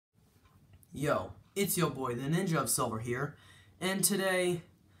Yo, it's your boy, the Ninja of Silver here, and today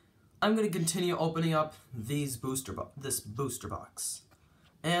I'm going to continue opening up this booster box.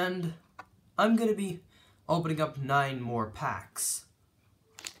 And I'm going to be opening up 9 more packs.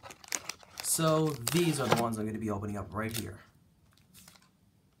 So these are the ones I'm going to be opening up right here.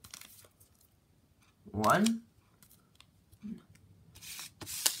 1.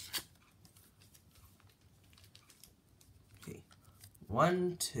 Okay.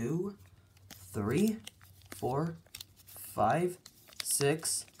 1, 2, 3, 4, 5,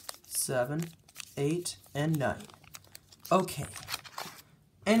 6, 7, 8, and 9. Okay.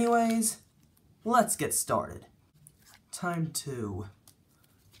 Anyways, let's get started. Time to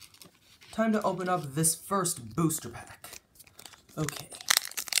open up this first booster pack. Okay.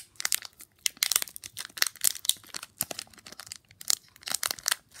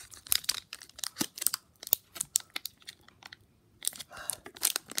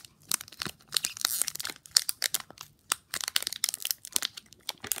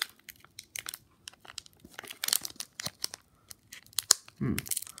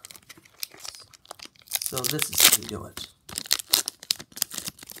 So this is how you do it.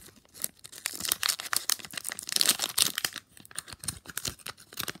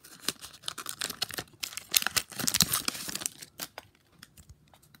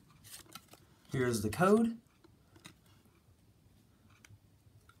 Here's the code.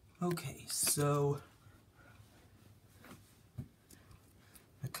 Okay, so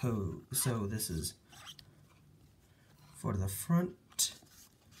the code. So this is for the front.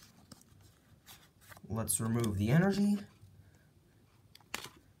 Let's remove the energy.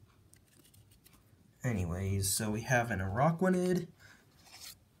 Anyways, so we have an Araquanid,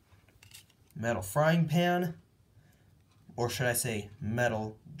 metal frying pan, or should I say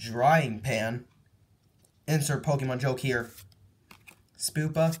metal drying pan. Insert Pokemon joke here.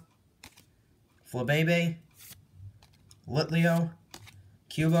 Spoopa, Flabebe, Litleo,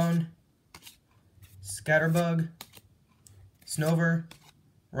 Cubone, Scatterbug, Snover,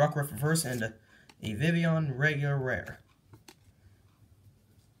 Rockruff Reverse, and a Vivian regular rare.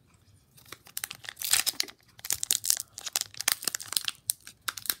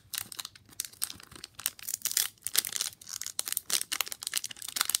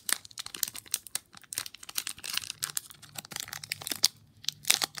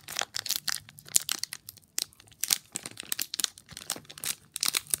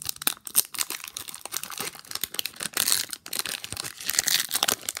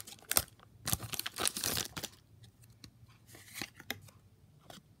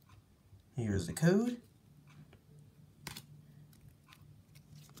 Here's the code.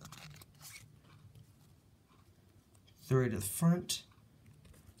 Three to the front.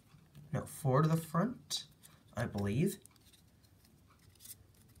 No, 4 to the front, I believe.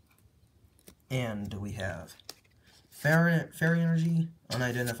 And we have Fairy Energy,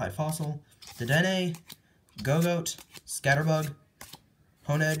 Unidentified Fossil, Dedenne, Gogoat, Scatterbug,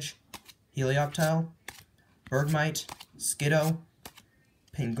 Honedge, Helioptile, Bergmite, Skiddo,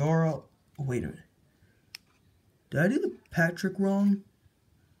 Pangoro. Wait a minute. Did I do the Patrick wrong?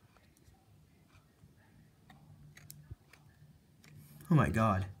 Oh my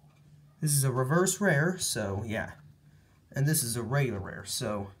god. This is a reverse rare, so yeah. And this is a regular rare,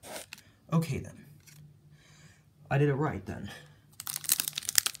 so okay then. I did it right then.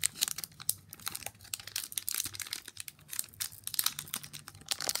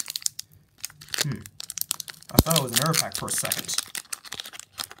 I thought it was an Air Pack for a second.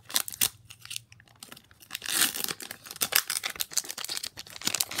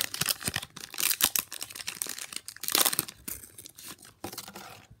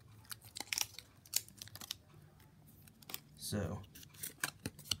 So,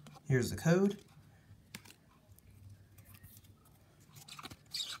 here's the code.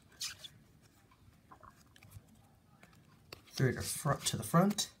 Three to the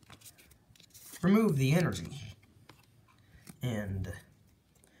front. Remove the energy. And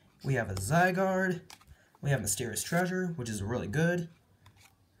we have a Zygarde. We have Mysterious Treasure, which is really good.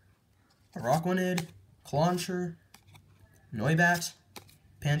 Araquanid, Clauncher, Noibat,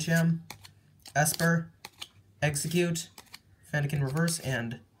 Pancham, Esper, Execute, Fennekin Reverse,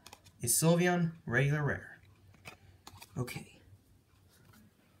 and a Sylveon regular rare. Okay.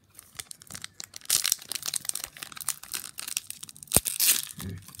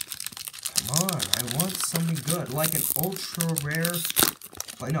 Come on, I want something good, like an ultra rare,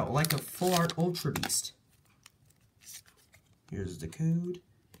 like a full art Ultra Beast. Here's the code.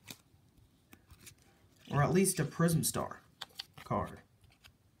 Or at least a Prism Star card.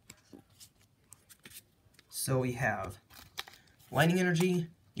 So we have Lightning Energy,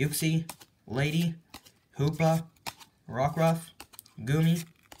 Uxie, Lady, Hoopa, Rockruff, Goomy,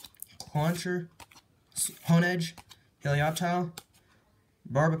 Clauncher, Honedge, Helioptile,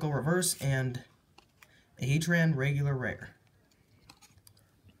 Barbicle Reverse, and a Heatran Regular Rare.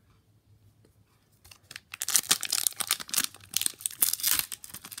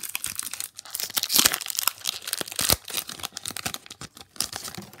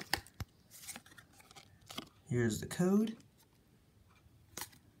 Here's the code.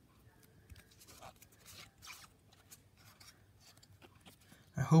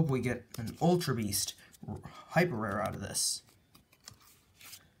 I hope we get an Ultra Beast Hyper Rare out of this.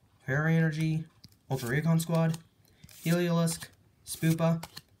 Fairy Energy, Ultra Recon Squad, Heliolisk, Spoopa,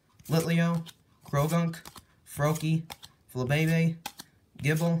 Litleo, Krogunk, Froakie, Flabebe,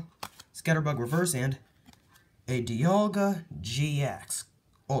 Gibble, Scatterbug Reverse, and a Dialga GX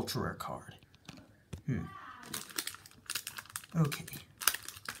Ultra Rare card. Okay.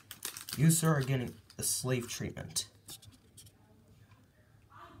 You, sir, are getting a slave treatment.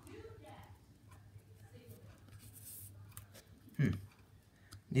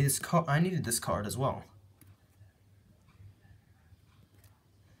 I needed this card as well.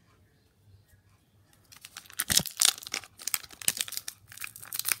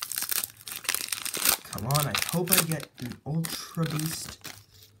 Come on, I hope I get an Ultra Beast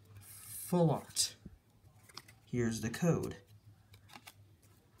Full Art. Here's the code.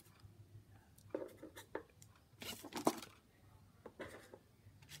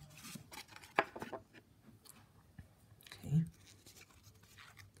 Okay.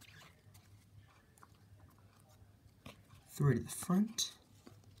 3 to the front.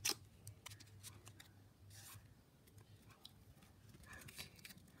 Okay.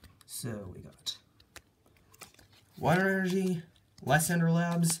 So we got Water Energy, Lysander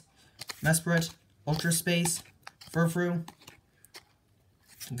Labs, Mesprit, Ultra Space, Furfrou,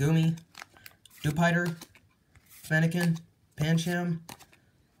 Goomy, Dewpider, Fennekin, Pancham,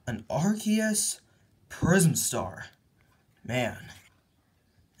 an Arceus Prism Star, man,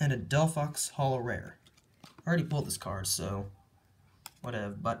 and a Delphox Holo Rare. I already pulled this card, so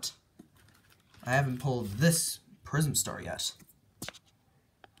whatever, but I haven't pulled this Prism Star yet.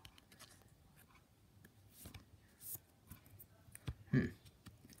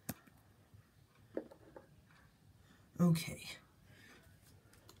 Okay.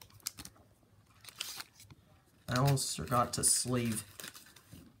 I almost forgot to sleeve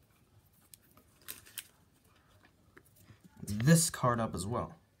this card up as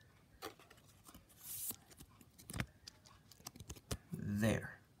well.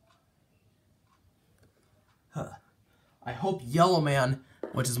 There. I hope Yellow Man,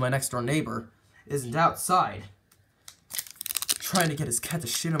 which is my next door neighbor, isn't outside trying to get his cat to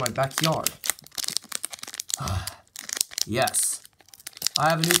shit in my backyard. Yes. I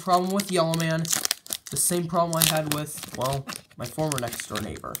have a new problem with Yellow Man. The same problem I had with, well, my former next door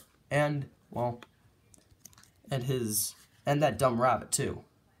neighbor. And, well, and that dumb rabbit too.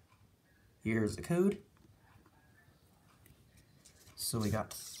 Here's the code. So we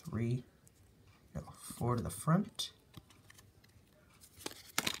got 4 to the front.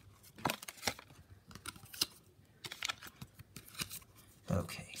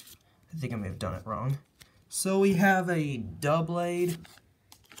 Okay. I think I may have done it wrong. So we have a Doublade,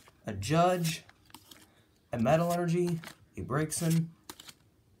 a Judge, a Metal Energy, a Braixen,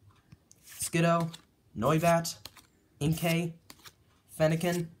 Skiddo, Noibat, Inkay,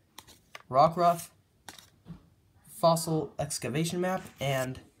 Fennekin, Rockruff, Fossil Excavation Map,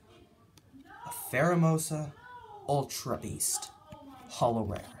 and a Pheromosa Ultra Beast Holo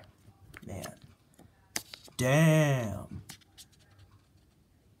Rare. Man. Damn.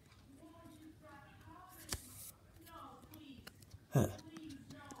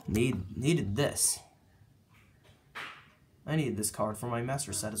 Needed this. I needed this card for my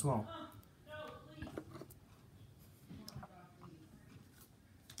master set as well.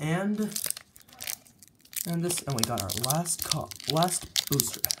 And we got our last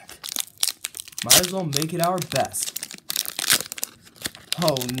booster pack. Might as well make it our best.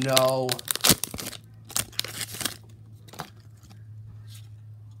 Oh no.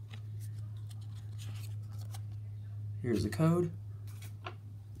 Here's the code.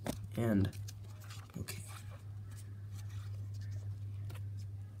 And, okay.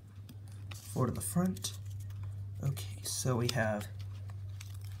 4 to the front. Okay, so we have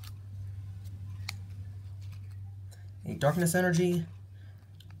a Darkness Energy.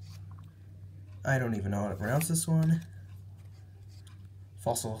 I don't even know how to pronounce this one.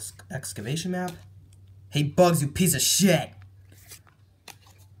 Fossil Excavation Map. Hey Bugs, you piece of shit!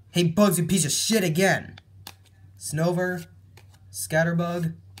 Hey Bugs, you piece of shit again! Snover,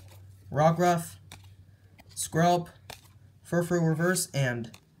 Scatterbug, Rockruff, Skrelp, Furfrou Reverse,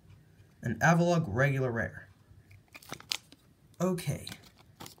 and an Avalugg regular rare. Okay.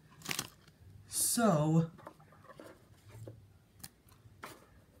 So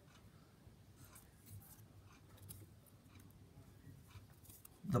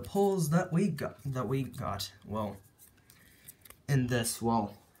the pulls that we got, well, in this,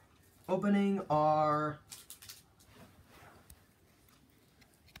 well, opening are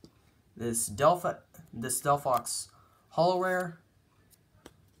this Delphox Holo Rare,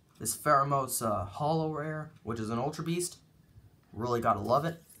 this Pheromote's Holo Rare, which is an Ultra Beast, really gotta love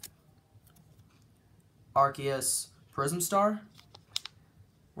it, Arceus Prism Star,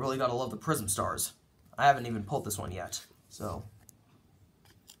 really gotta love the Prism Stars. I haven't even pulled this one yet, so.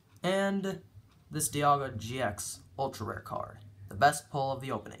 And this Dialga GX Ultra Rare card, the best pull of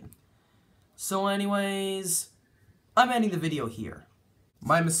the opening. So anyways, I'm ending the video here.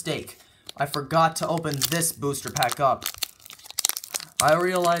 My mistake, I forgot to open this booster pack up. I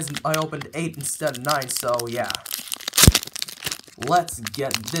realized I opened 8 instead of 9, so yeah. Let's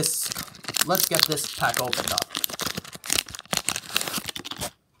get this pack opened up.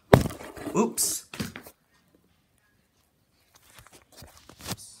 Oops.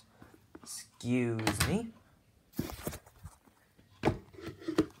 Excuse me.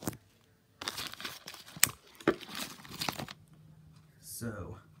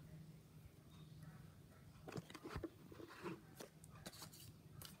 So,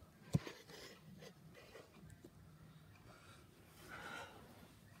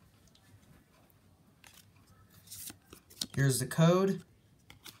 here's the code.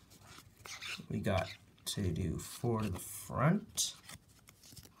 We got to do 4 to the front.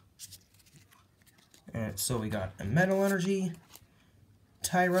 And so we got a Metal Energy,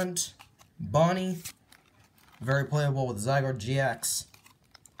 Tyrant, Bonnie, very playable with Zygarde GX,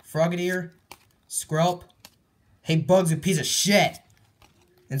 Frogadier, Skrelp, hey Bugs, you piece of shit!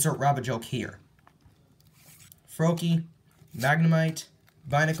 Insert rabbit joke here. Froakie, Magnemite,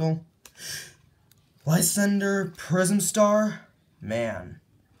 Binacle, Lysander, Prism Star. Man,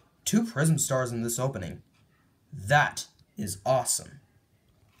 2 Prism Stars in this opening. That is awesome.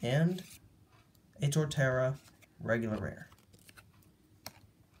 And a Torterra regular rare.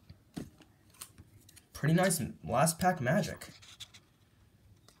 Pretty nice last pack magic.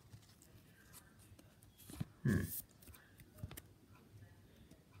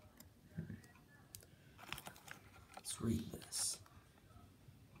 Let's read this.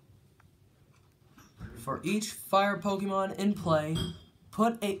 For each fire Pokemon in play,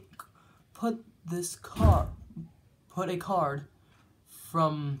 put a card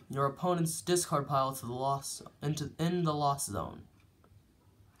from your opponent's discard pile to the in the loss zone.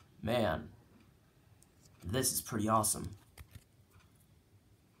 Man, this is pretty awesome.